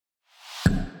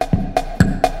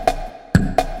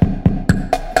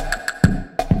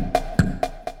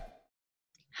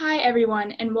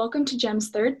everyone, and welcome to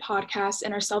GEM's third podcast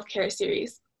in our self-care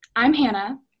series. I'm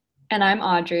Hannah. And I'm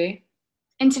Audrey.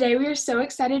 And today we are so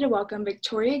excited to welcome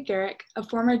Victoria Garrick, a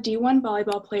former D1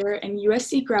 volleyball player and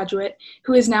USC graduate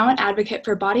who is now an advocate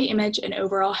for body image and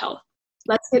overall health.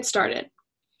 Let's get started.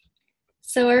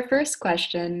 So our first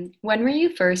question, when were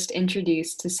you first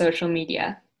introduced to social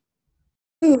media?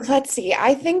 Let's see.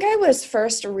 I think I was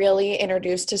first really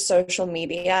introduced to social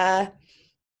media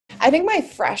I think my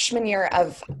freshman year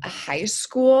of high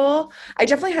school. I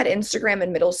definitely had Instagram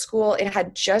in middle school. It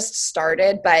had just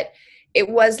started, but it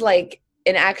was like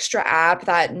an extra app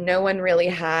that no one really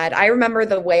had. I remember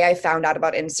the way I found out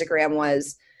about Instagram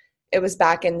was it was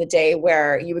back in the day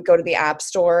where you would go to the app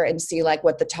store and see like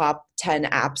what the top 10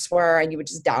 apps were and you would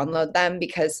just download them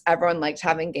because everyone liked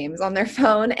having games on their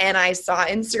phone. And I saw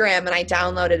Instagram and I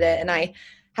downloaded it and I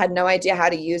had no idea how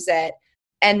to use it.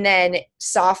 And then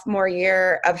sophomore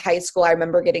year of high school, I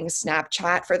remember getting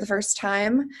Snapchat for the first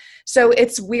time. So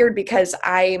it's weird because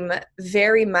I'm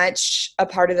very much a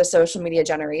part of the social media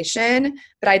generation,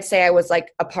 but I'd say I was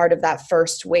like a part of that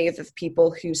first wave of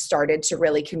people who started to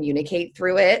really communicate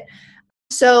through it.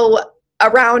 So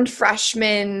around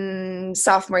freshman,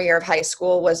 sophomore year of high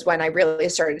school was when I really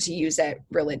started to use it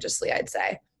religiously, I'd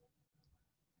say.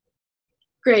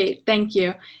 Great, thank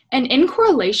you. And in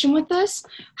correlation with this,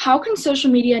 how can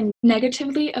social media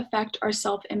negatively affect our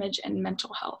self-image and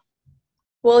mental health?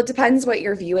 Well, it depends what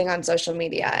you're viewing on social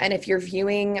media. And if you're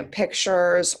viewing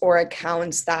pictures or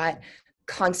accounts that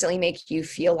constantly make you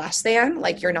feel less than,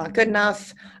 like you're not good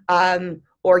enough,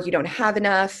 or you don't have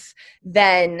enough,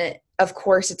 then of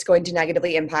course it's going to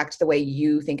negatively impact the way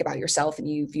you think about yourself and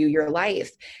you view your life,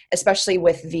 especially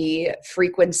with the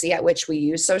frequency at which we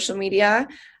use social media.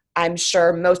 I'm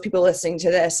sure most people listening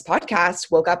to this podcast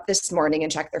woke up this morning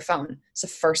and checked their phone. It's the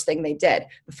first thing they did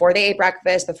before they ate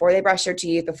breakfast, before they brushed their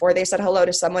teeth, before they said hello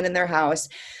to someone in their house.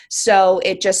 So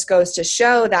it just goes to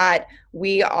show that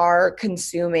we are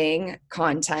consuming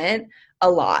content a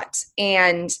lot.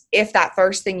 And if that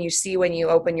first thing you see when you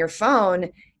open your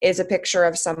phone is a picture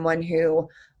of someone who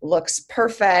looks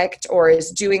perfect or is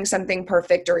doing something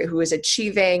perfect or who is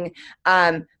achieving,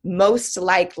 most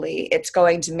likely it's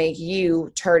going to make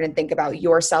you turn and think about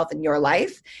yourself and your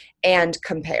life and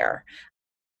compare.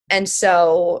 And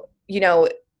so,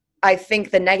 I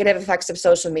think the negative effects of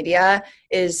social media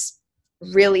is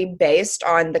really based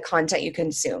on the content you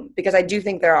consume, because I do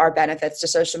think there are benefits to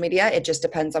social media. It just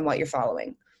depends on what you're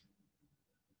following.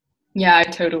 Yeah, I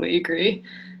totally agree.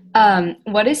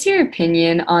 What is your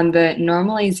opinion on the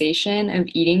normalization of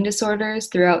eating disorders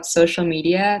throughout social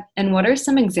media, and what are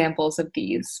some examples of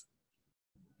these?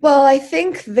 Well, I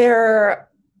think there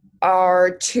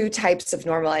are two types of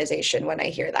normalization when I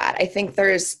hear that. I think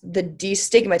there's the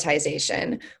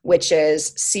destigmatization, which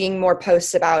is seeing more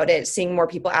posts about it, seeing more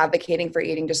people advocating for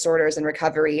eating disorders and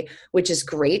recovery, which is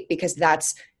great because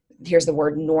here's the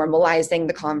word, normalizing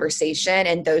the conversation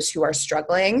and those who are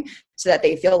struggling so that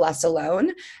they feel less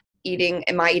alone.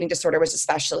 My eating disorder was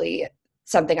especially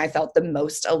something I felt the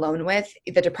most alone with.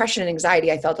 The depression and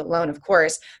anxiety, I felt alone, of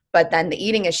course, but then the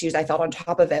eating issues I felt on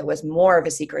top of it was more of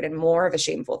a secret and more of a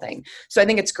shameful thing. So I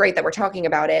think it's great that we're talking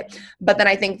about it. But then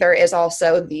I think there is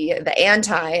also the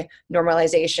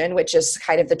anti-normalization, which is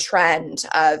kind of the trend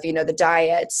of, the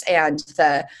diets and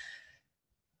the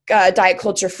diet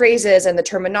culture phrases and the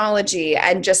terminology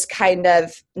and just kind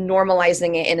of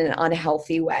normalizing it in an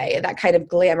unhealthy way that kind of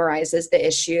glamorizes the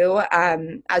issue,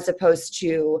 as opposed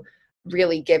to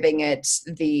really giving it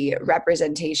the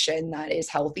representation that is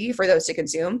healthy for those to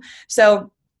consume.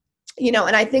 So, and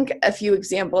I think a few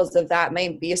examples of that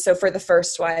might be, so for the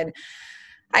first one,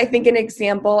 I think an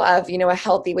example of, a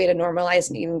healthy way to normalize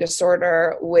an eating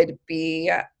disorder would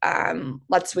be,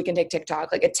 we can take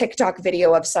TikTok, like a TikTok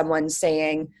video of someone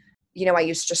saying, I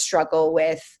used to struggle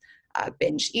with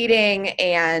binge eating,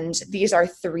 and these are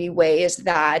 3 ways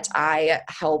that I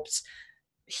helped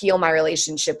heal my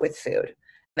relationship with food.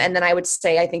 And then I would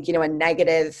say, I think, a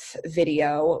negative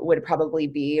video would probably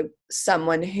be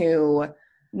someone who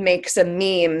makes a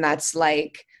meme that's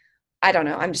like, I don't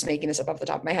know, I'm just making this up off the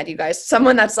top of my head, you guys.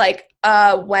 Someone that's like,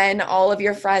 when all of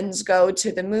your friends go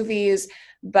to the movies,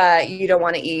 but you don't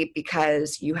want to eat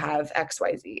because you have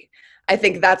XYZ. I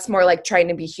think that's more like trying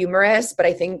to be humorous, but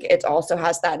I think it also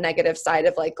has that negative side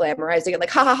of like glamorizing it, like,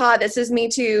 ha ha ha, this is me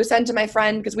too, send to my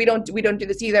friend because we don't do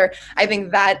this either. I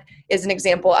think that is an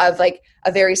example of like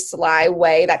a very sly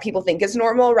way that people think is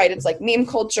normal, right? It's like meme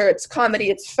culture, it's comedy,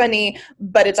 it's funny,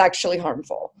 but it's actually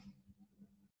harmful.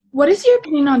 What is your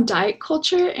opinion on diet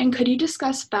culture, and could you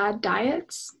discuss fad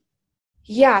diets?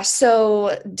 Yeah,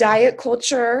 so diet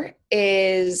culture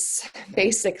is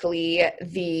basically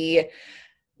the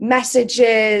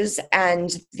messages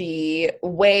and the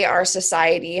way our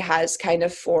society has kind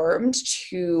of formed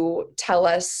to tell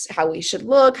us how we should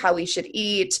look, how we should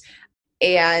eat,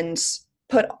 and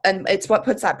it's what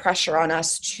puts that pressure on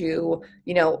us to,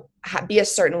 be a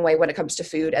certain way when it comes to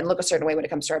food and look a certain way when it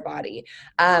comes to our body.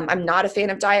 I'm not a fan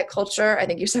of diet culture. I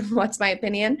think you said, what's my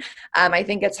opinion? I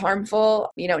think it's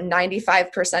harmful.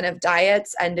 95% of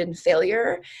diets end in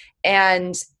failure.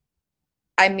 And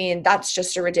I mean, that's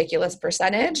just a ridiculous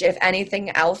percentage. If anything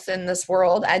else in this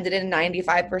world ended in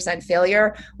 95%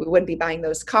 failure, we wouldn't be buying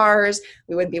those cars.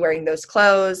 We wouldn't be wearing those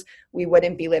clothes. We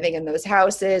wouldn't be living in those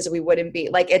houses. We wouldn't be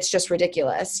it's just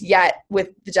ridiculous. Yet with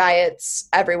the diets,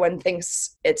 everyone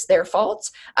thinks it's their fault,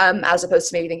 as opposed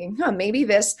to maybe thinking, maybe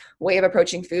this way of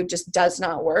approaching food just does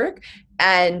not work.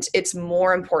 And it's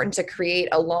more important to create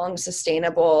a long,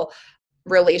 sustainable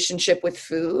relationship with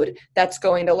food that's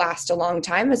going to last a long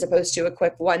time, as opposed to a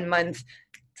quick 1 month,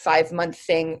 5 month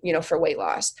thing, for weight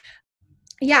loss.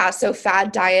 Yeah. So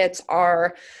fad diets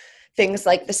are things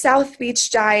like the South Beach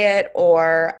diet,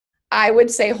 or I would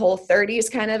say Whole30 is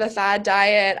kind of a fad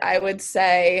diet. I would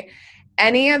say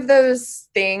any of those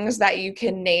things that you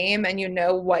can name and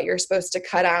what you're supposed to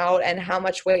cut out and how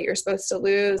much weight you're supposed to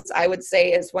lose, I would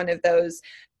say is one of those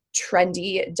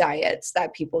trendy diets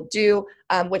that people do,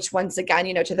 which once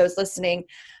again, to those listening,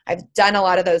 I've done a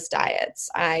lot of those diets.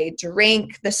 I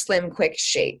drank the Slim Quick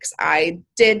shakes. I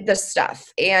did the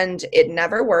stuff and it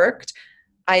never worked.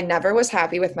 I never was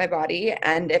happy with my body.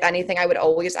 And if anything, I would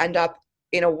always end up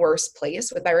in a worse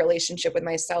place with my relationship with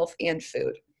myself and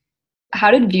food.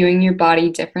 How did viewing your body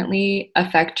differently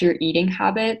affect your eating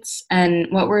habits? And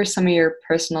what were some of your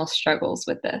personal struggles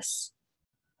with this?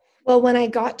 Well, when I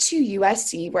got to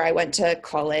USC, where I went to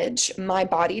college, my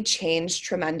body changed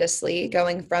tremendously,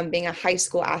 going from being a high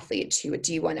school athlete to a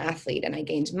D1 athlete. And I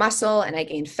gained muscle and I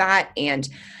gained fat, and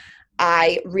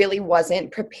I really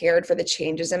wasn't prepared for the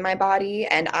changes in my body.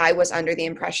 And I was under the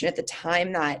impression at the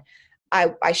time that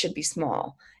I should be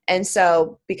small. And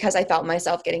so because I felt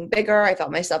myself getting bigger, I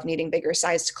felt myself needing bigger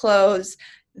sized clothes,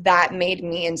 that made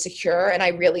me insecure, and I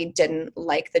really didn't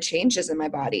like the changes in my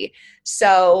body.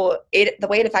 So the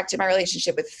way it affected my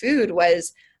relationship with food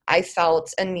was I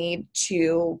felt a need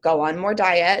to go on more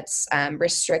diets,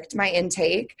 restrict my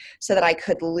intake so that I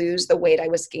could lose the weight I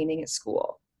was gaining at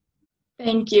school.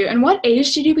 Thank you. And what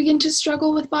age did you begin to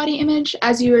struggle with body image,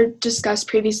 as you were discussed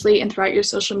previously and throughout your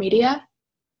social media?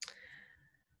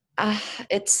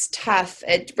 It's tough.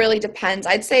 It really depends.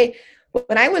 I'd say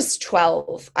when I was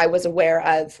 12, I was aware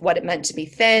of what it meant to be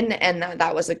thin, and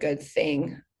that was a good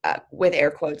thing. With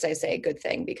air quotes, I say a good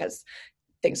thing because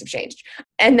things have changed.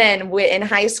 And then in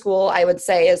high school, I would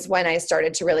say is when I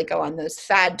started to really go on those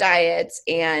fad diets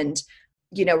and,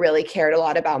 really cared a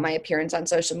lot about my appearance on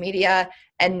social media.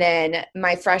 And then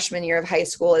my freshman year of high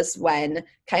school is when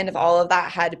kind of all of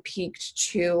that had peaked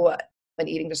to an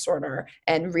eating disorder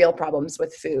and real problems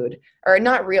with food, or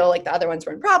not real, like the other ones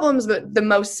weren't problems, but the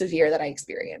most severe that I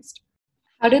experienced.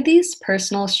 How did these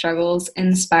personal struggles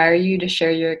inspire you to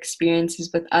share your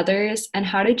experiences with others? And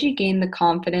how did you gain the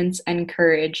confidence and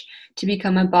courage to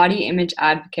become a body image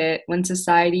advocate when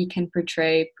society can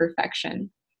portray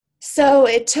perfection? So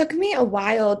it took me a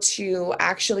while to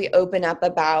actually open up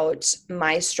about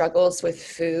my struggles with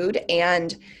food,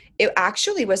 and it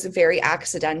actually was very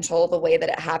accidental the way that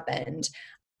it happened.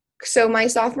 So my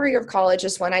sophomore year of college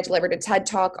is when I delivered a TED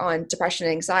Talk on depression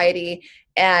and anxiety,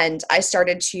 and I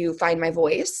started to find my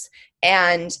voice.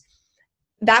 And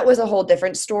that was a whole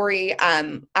different story.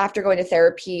 After going to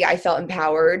therapy, I felt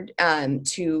empowered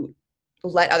to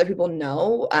let other people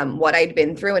know what I'd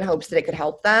been through in hopes that it could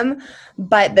help them.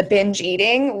 But the binge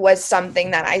eating was something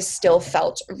that I still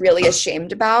felt really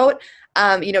ashamed about.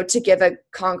 To give a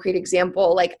concrete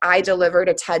example, like I delivered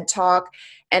a TED Talk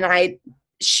and I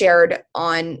shared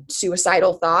on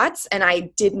suicidal thoughts, and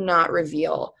I did not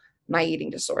reveal my eating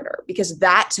disorder because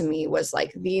that to me was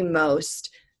like the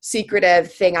most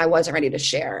secretive thing I wasn't ready to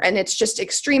share. And it's just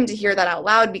extreme to hear that out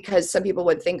loud because some people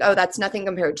would think, oh, that's nothing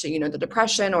compared to, the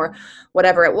depression or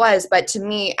whatever it was. But to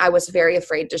me, I was very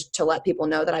afraid just to let people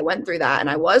know that I went through that, and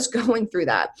I was going through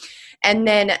that. And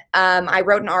then I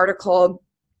wrote an article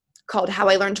called How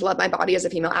I Learned to Love My Body as a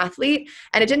Female Athlete.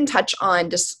 And it didn't touch on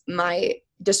just my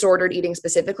disordered eating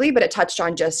specifically, but it touched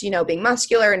on just, being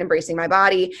muscular and embracing my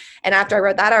body. And after I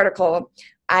wrote that article,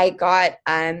 I got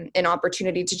an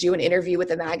opportunity to do an interview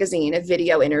with a magazine, a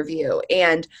video interview.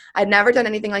 And I'd never done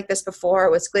anything like this before.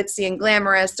 It was glitzy and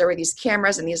glamorous. There were these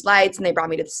cameras and these lights, and they brought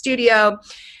me to the studio.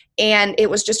 And it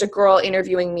was just a girl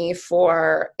interviewing me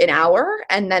for an hour.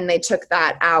 And then they took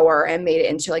that hour and made it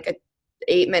into like a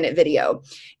 8-minute video.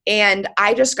 And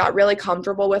I just got really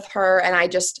comfortable with her, and I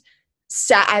just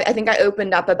I think I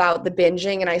opened up about the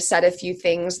binging, and I said a few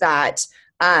things that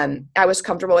I was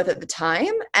comfortable with at the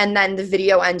time. And then the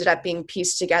video ended up being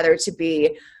pieced together to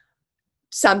be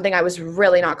something I was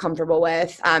really not comfortable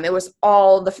with. It was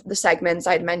all the segments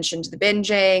I'd mentioned, the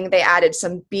binging. They added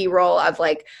some B-roll of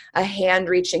like a hand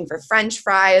reaching for French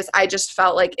fries. I just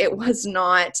felt like it was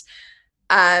not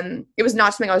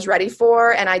something I was ready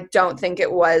for. And I don't think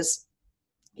it was,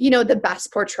 the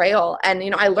best portrayal. And,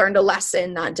 I learned a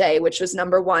lesson that day, which was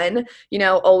number one,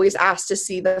 always ask to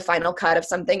see the final cut of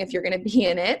something if you're going to be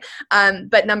in it.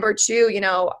 But number two,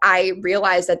 I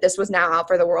realized that this was now out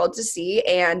for the world to see,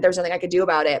 and there's nothing I could do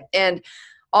about it. And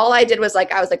all I did was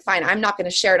I was like, fine, I'm not going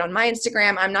to share it on my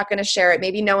Instagram. I'm not going to share it.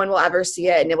 Maybe no one will ever see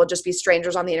it, and it will just be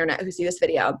strangers on the internet who see this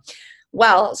video.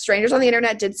 Well, strangers on the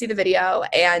internet did see the video,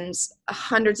 and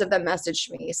hundreds of them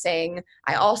messaged me saying,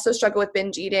 I also struggle with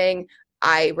binge eating.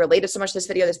 I related so much to this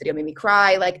video. This video made me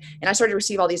cry. And I started to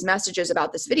receive all these messages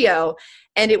about this video.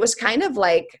 And it was kind of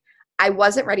like, I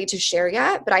wasn't ready to share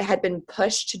yet, but I had been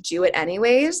pushed to do it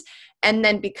anyways. And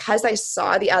then because I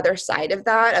saw the other side of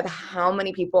that, of how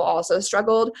many people also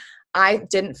struggled, I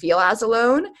didn't feel as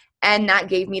alone. And that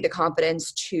gave me the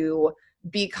confidence to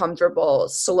be comfortable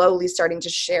slowly starting to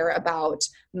share about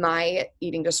my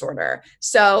eating disorder.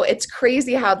 So it's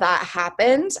crazy how that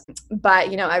happened,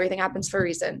 but everything happens for a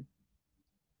reason.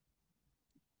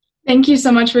 Thank you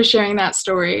so much for sharing that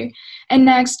story. And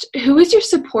next, who is your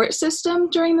support system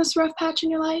during this rough patch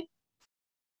in your life?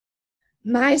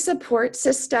 My support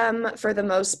system, for the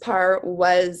most part,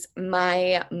 was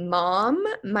my mom,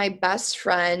 my best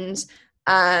friend,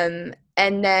 and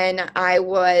then I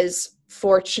was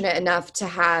fortunate enough to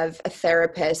have a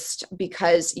therapist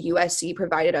because USC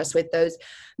provided us with those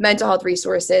mental health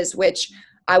resources, which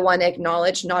I want to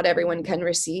acknowledge not everyone can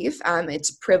receive.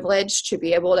 It's privileged to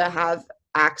be able to have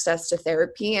access to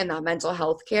therapy and that mental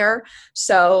health care.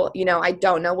 So, I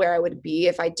don't know where I would be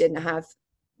if I didn't have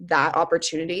that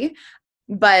opportunity.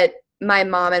 But my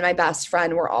mom and my best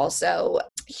friend were also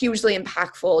hugely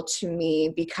impactful to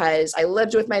me because I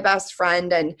lived with my best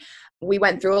friend and we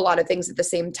went through a lot of things at the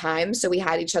same time. So we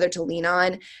had each other to lean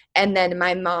on. And then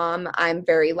my mom, I'm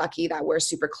very lucky that we're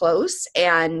super close,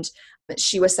 and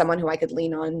she was someone who I could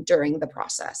lean on during the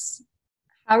process.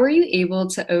 How were you able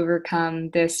to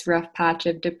overcome this rough patch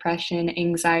of depression,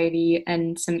 anxiety,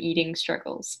 and some eating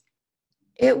struggles?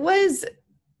 It was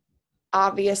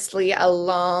obviously a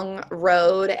long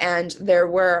road, and there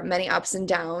were many ups and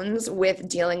downs with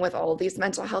dealing with all these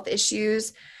mental health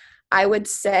issues. I would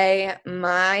say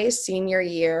my senior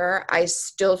year, I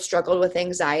still struggled with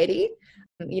anxiety.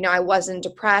 I wasn't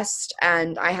depressed,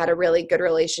 and I had a really good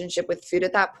relationship with food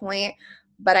at that point,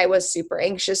 but I was super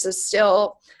anxious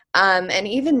still. And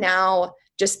even now,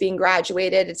 just being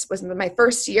graduated, it was my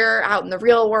first year out in the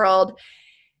real world.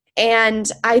 And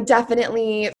I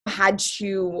definitely had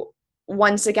to,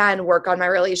 once again, work on my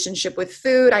relationship with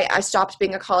food. I stopped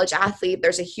being a college athlete.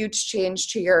 There's a huge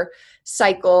change to your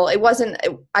cycle.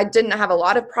 I didn't have a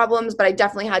lot of problems, but I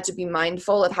definitely had to be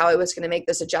mindful of how I was going to make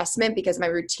this adjustment because my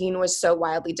routine was so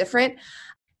wildly different.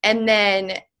 And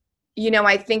then,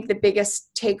 I think the biggest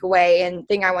takeaway and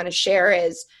thing I want to share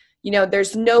is,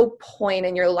 there's no point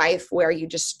in your life where you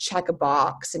just check a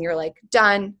box and you're like,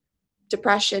 done,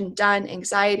 depression, done,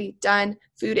 anxiety, done,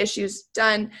 food issues,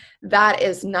 done. That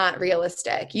is not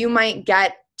realistic. You might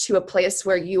get to a place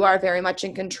where you are very much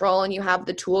in control and you have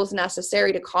the tools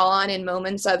necessary to call on in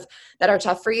moments that are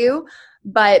tough for you.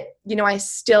 But, I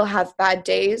still have bad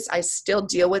days. I still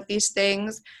deal with these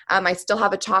things. I still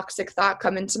have a toxic thought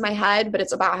come into my head, but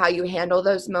it's about how you handle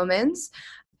those moments.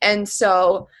 And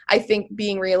so I think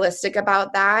being realistic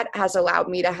about that has allowed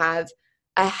me to have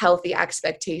a healthy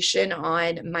expectation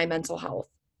on my mental health.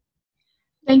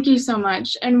 Thank you so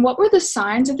much. And what were the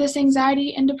signs of this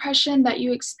anxiety and depression that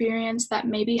you experienced that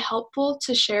may be helpful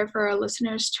to share for our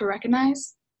listeners to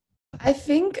recognize? I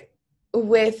think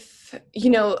with,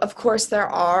 of course, there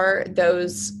are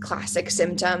those classic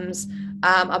symptoms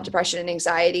of depression and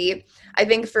anxiety. I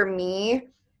think for me,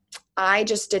 I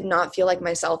just did not feel like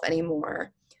myself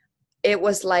anymore. It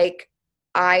was like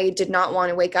I did not want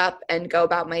to wake up and go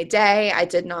about my day. I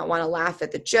did not want to laugh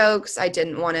at the jokes. I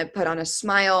didn't want to put on a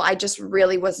smile. I just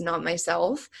really was not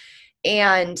myself.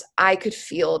 And I could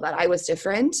feel that I was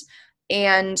different.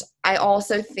 And I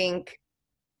also think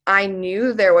I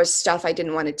knew there was stuff I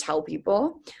didn't want to tell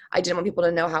people. I didn't want people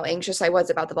to know how anxious I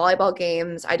was about the volleyball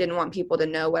games. I didn't want people to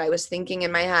know what I was thinking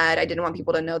in my head. I didn't want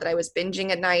people to know that I was binging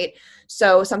at night.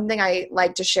 So something I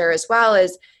like to share as well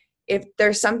is if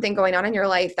there's something going on in your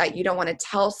life that you don't want to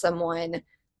tell someone,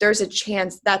 there's a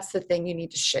chance that's the thing you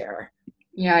need to share.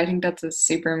 Yeah, I think that's a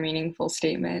super meaningful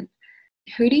statement.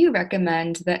 Who do you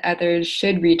recommend that others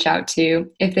should reach out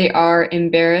to if they are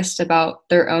embarrassed about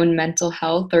their own mental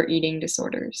health or eating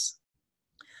disorders?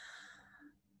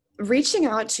 Reaching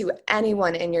out to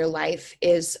anyone in your life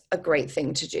is a great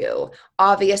thing to do.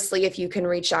 Obviously, if you can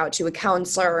reach out to a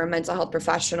counselor or a mental health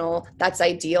professional, that's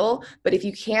ideal. But if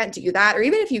you can't do that, or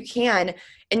even if you can,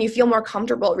 and you feel more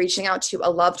comfortable reaching out to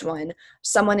a loved one,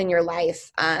 someone in your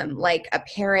life, like a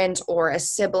parent or a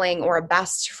sibling or a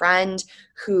best friend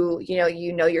who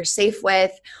you're safe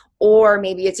with, or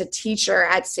maybe it's a teacher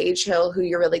at Sage Hill who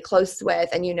you're really close with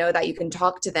and you know that you can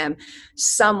talk to them.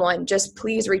 Just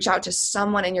please reach out to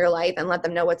someone in your life and let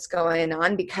them know what's going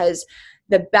on, because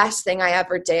the best thing I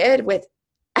ever did with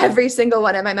every single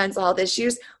one of my mental health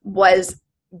issues was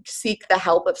seek the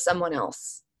help of someone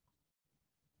else.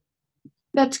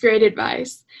 That's great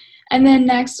advice. And then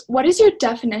next, what is your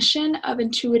definition of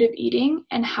intuitive eating,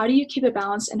 and how do you keep a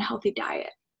balanced and healthy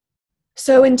diet?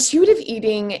 So intuitive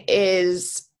eating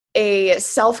is a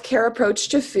self-care approach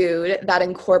to food that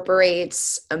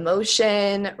incorporates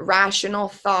emotion, rational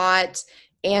thought,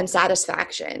 and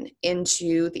satisfaction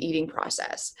into the eating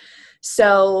process.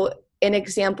 So an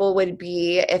example would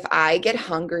be if I get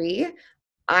hungry,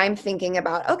 I'm thinking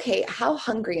about, okay, how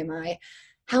hungry am I?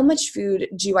 How much food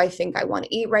do I think I want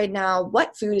to eat right now?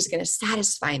 What food is going to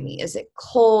satisfy me? Is it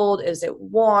cold? Is it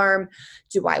warm?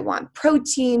 Do I want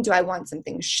protein? Do I want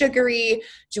something sugary?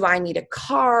 Do I need a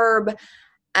carb?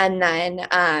 And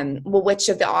then, which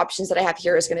of the options that I have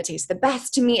here is going to taste the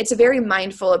best to me? It's a very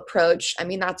mindful approach. I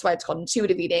mean, that's why it's called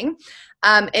intuitive eating.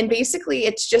 And basically,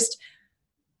 it's just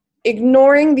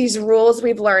ignoring these rules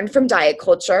we've learned from diet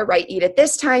culture, right? Eat at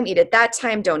this time, eat at that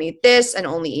time, don't eat this, and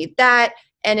only eat that.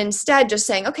 And instead just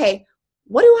saying, okay,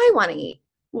 what do I want to eat?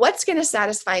 What's going to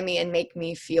satisfy me and make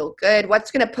me feel good?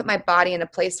 What's going to put my body in a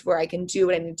place where I can do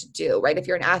what I need to do, right? If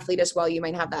you're an athlete as well, you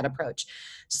might have that approach.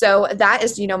 So that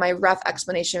is, my rough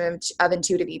explanation of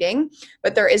intuitive eating.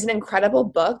 But there is an incredible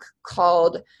book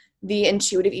called The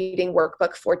Intuitive Eating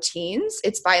Workbook for Teens.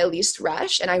 It's by Elise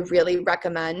Resch, and I really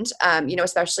recommend,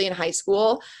 especially in high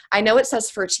school. I know it says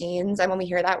for teens, and when we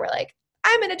hear that, we're like,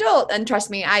 I'm an adult. And trust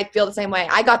me, I feel the same way.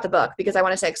 I got the book because I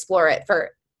wanted to explore it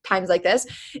for times like this.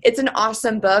 It's an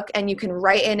awesome book, and you can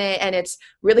write in it, and it's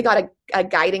really got a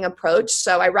guiding approach.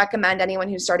 So I recommend anyone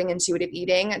who's starting intuitive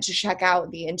eating to check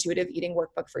out the Intuitive Eating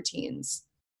Workbook for Teens.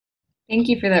 Thank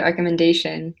you for that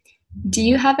recommendation. Do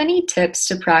you have any tips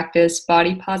to practice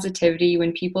body positivity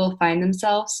when people find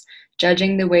themselves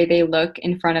judging the way they look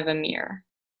in front of a mirror?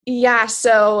 Yeah,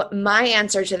 so my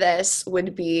answer to this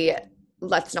would be,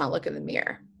 let's not look in the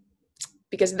mirror,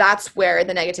 because that's where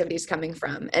the negativity is coming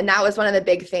from. And that was one of the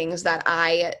big things that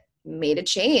I made a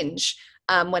change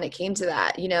when it came to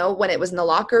that. When it was in the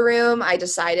locker room, I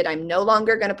decided I'm no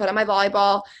longer going to put on my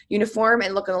volleyball uniform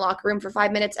and look in the locker room for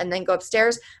 5 minutes and then go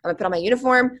upstairs. I'm going to put on my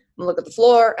uniform, I'm going to look at the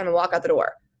floor, and I'm going to walk out the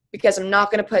door, because I'm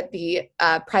not going to put the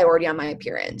priority on my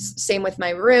appearance. Same with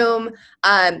my room.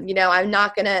 I'm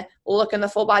not going to look in the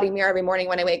full body mirror every morning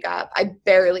when I wake up. I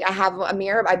have a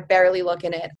mirror, I barely look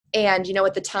in it. And,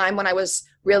 at the time when I was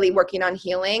really working on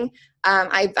healing,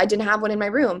 I didn't have one in my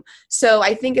room. So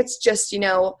I think it's just,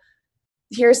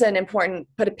 here's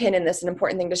put a pin in this, an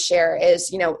important thing to share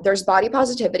is, there's body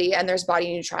positivity and there's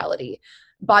body neutrality.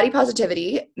 Body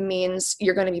positivity means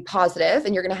you're going to be positive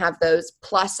and you're going to have those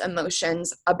plus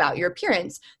emotions about your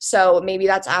appearance. So maybe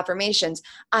that's affirmations.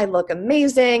 I look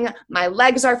amazing. My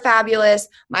legs are fabulous.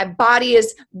 My body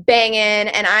is banging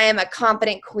and I am a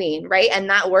confident queen, right? And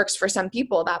that works for some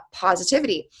people, that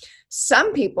positivity.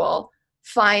 Some people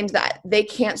find that they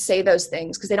can't say those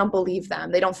things because they don't believe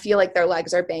them. They don't feel like their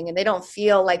legs are banging. They don't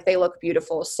feel like they look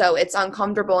beautiful. So it's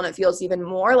uncomfortable and it feels even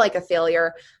more like a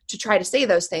failure to try to say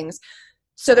those things.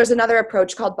 So there's another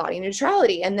approach called body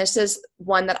neutrality. And this is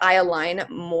one that I align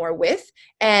more with.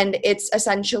 And it's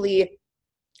essentially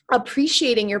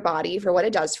appreciating your body for what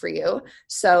it does for you.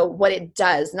 So what it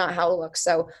does, not how it looks.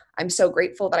 So I'm so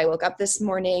grateful that I woke up this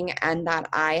morning and that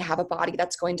I have a body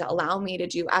that's going to allow me to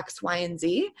do X, Y, and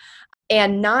Z.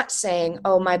 And not saying,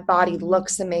 oh, my body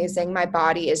looks amazing, my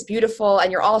body is beautiful.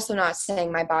 And you're also not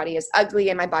saying my body is ugly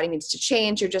and my body needs to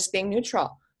change. You're just being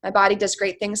neutral. My body does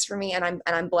great things for me, and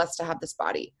I'm blessed to have this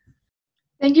body.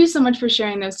 Thank you so much for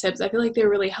sharing those tips. I feel like they're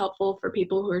really helpful for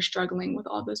people who are struggling with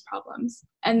all those problems.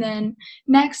 And then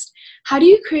next, how do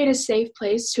you create a safe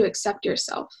place to accept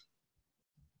yourself?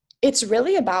 It's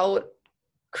really about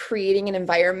creating an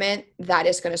environment that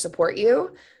is going to support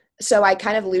you. So I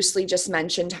kind of loosely just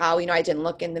mentioned how, I didn't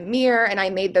look in the mirror, and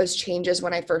I made those changes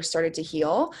when I first started to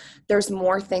heal. There's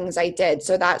more things I did.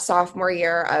 So that sophomore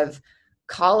year of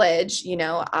college,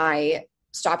 I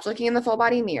stopped looking in the full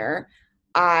body mirror.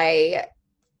 I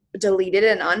deleted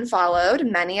and unfollowed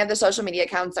many of the social media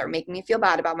accounts that were making me feel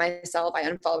bad about myself. I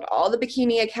unfollowed all the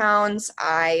bikini accounts.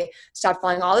 I stopped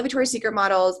following all the Victoria's Secret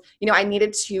models. I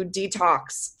needed to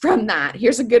detox from that.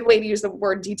 Here's a good way to use the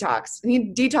word detox. I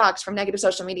need detox from negative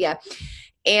social media.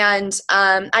 And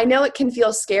I know it can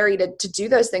feel scary to do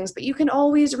those things, but you can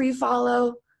always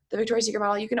refollow the Victoria's Secret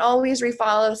model. You can always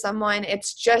refollow someone.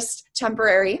 It's just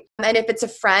temporary. And if it's a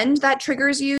friend that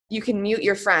triggers you, you can mute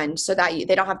your friend so that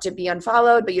they don't have to be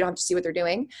unfollowed, but you don't have to see what they're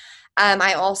doing.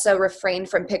 I also refrain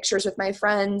from pictures with my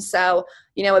friends. So,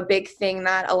 a big thing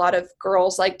that a lot of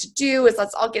girls like to do is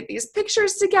let's all get these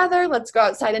pictures together. Let's go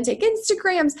outside and take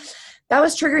Instagrams. That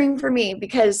was triggering for me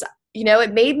because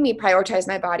it made me prioritize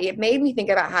my body. It made me think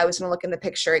about how I was going to look in the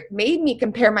picture. It made me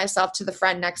compare myself to the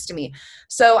friend next to me.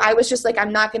 So I was just like,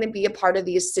 I'm not going to be a part of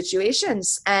these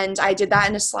situations. And I did that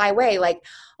in a sly way. Like,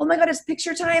 oh my God, it's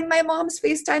picture time. My mom's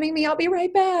FaceTiming me. I'll be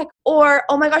right back. Or,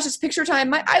 oh my gosh, it's picture time.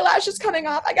 My eyelash is coming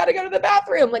off. I got to go to the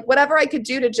bathroom. Like whatever I could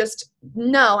do to just,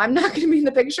 no, I'm not going to be in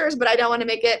the pictures, but I don't want to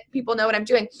make it people know what I'm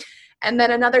doing. And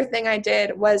then another thing I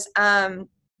did was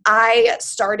I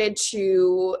started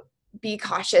to be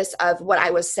cautious of what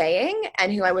I was saying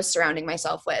and who I was surrounding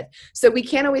myself with. So we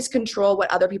can't always control what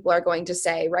other people are going to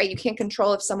say, right? You can't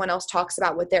control if someone else talks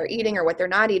about what they're eating or what they're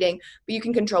not eating, but you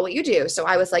can control what you do. So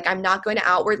I was like, I'm not going to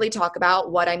outwardly talk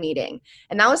about what I'm eating.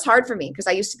 And that was hard for me because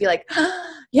I used to be like,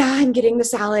 yeah, I'm getting the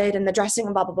salad and the dressing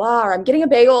and blah, blah, blah, or I'm getting a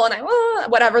bagel and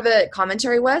whatever the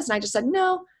commentary was. And I just said,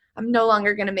 no, I'm no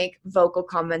longer going to make vocal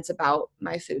comments about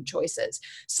my food choices.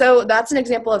 So that's an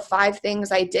example of 5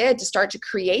 things I did to start to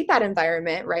create that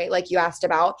environment, right? Like you asked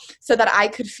about, so that I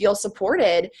could feel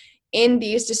supported in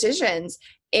these decisions.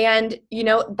 And,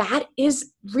 that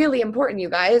is really important, you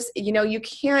guys.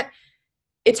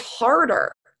 It's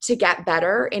harder to get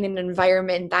better in an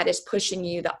environment that is pushing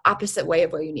you the opposite way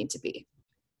of where you need to be.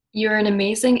 You're an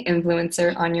amazing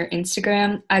influencer on your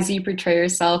Instagram as you portray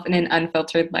yourself in an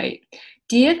unfiltered light.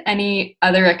 Do you have any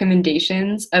other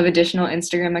recommendations of additional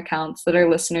Instagram accounts that our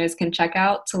listeners can check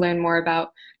out to learn more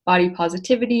about body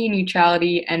positivity,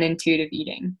 neutrality, and intuitive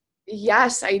eating?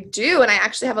 Yes, I do. And I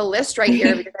actually have a list right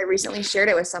here because I recently shared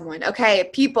it with someone. Okay,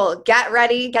 people, get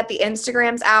ready, get the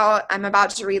Instagrams out. I'm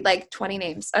about to read like 20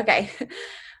 names. Okay.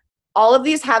 All of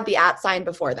these have the @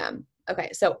 before them.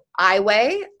 Okay, so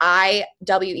Iweigh,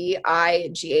 IWEIGH.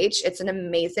 It's an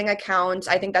amazing account.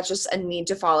 I think that's just a need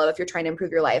to follow if you're trying to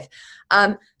improve your life.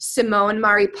 Simone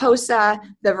Mariposa,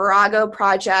 The Virago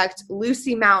Project,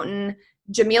 Lucy Mountain,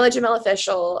 Jamila Jamil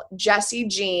Official, Jessie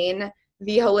Jean,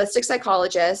 The Holistic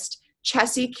Psychologist,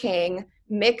 Chessie King,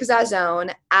 Mick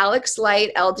Zazone, Alex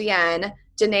Light, LDN,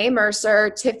 Danae Mercer,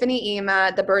 Tiffany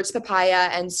Ema, The Bird's Papaya,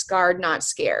 and Scarred Not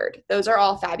Scared. Those are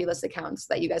all fabulous accounts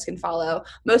that you guys can follow.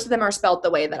 Most of them are spelled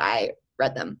the way that I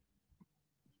read them.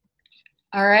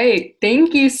 All right.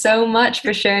 Thank you so much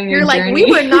for sharing your journey. You're like, we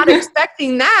were not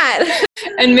expecting that.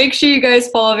 And make sure you guys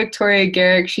follow Victoria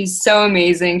Garrick. She's so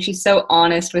amazing. She's so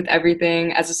honest with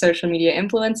everything as a social media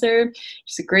influencer.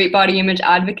 She's a great body image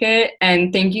advocate.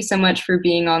 And thank you so much for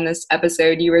being on this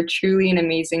episode. You are truly an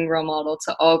amazing role model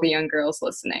to all the young girls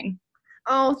listening.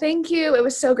 Oh, thank you. It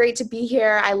was so great to be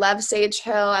here. I love Sage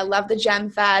Hill. I love the Gem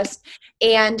Fest.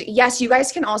 And yes, you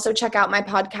guys can also check out my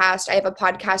podcast. I have a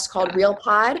podcast called Real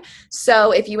Pod.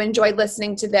 So if you enjoyed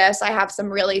listening to this, I have some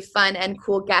really fun and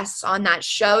cool guests on that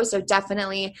show. So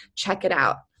definitely check it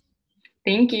out.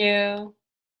 Thank you.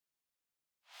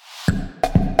 Who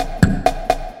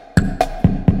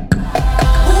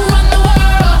run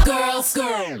the world? Girls.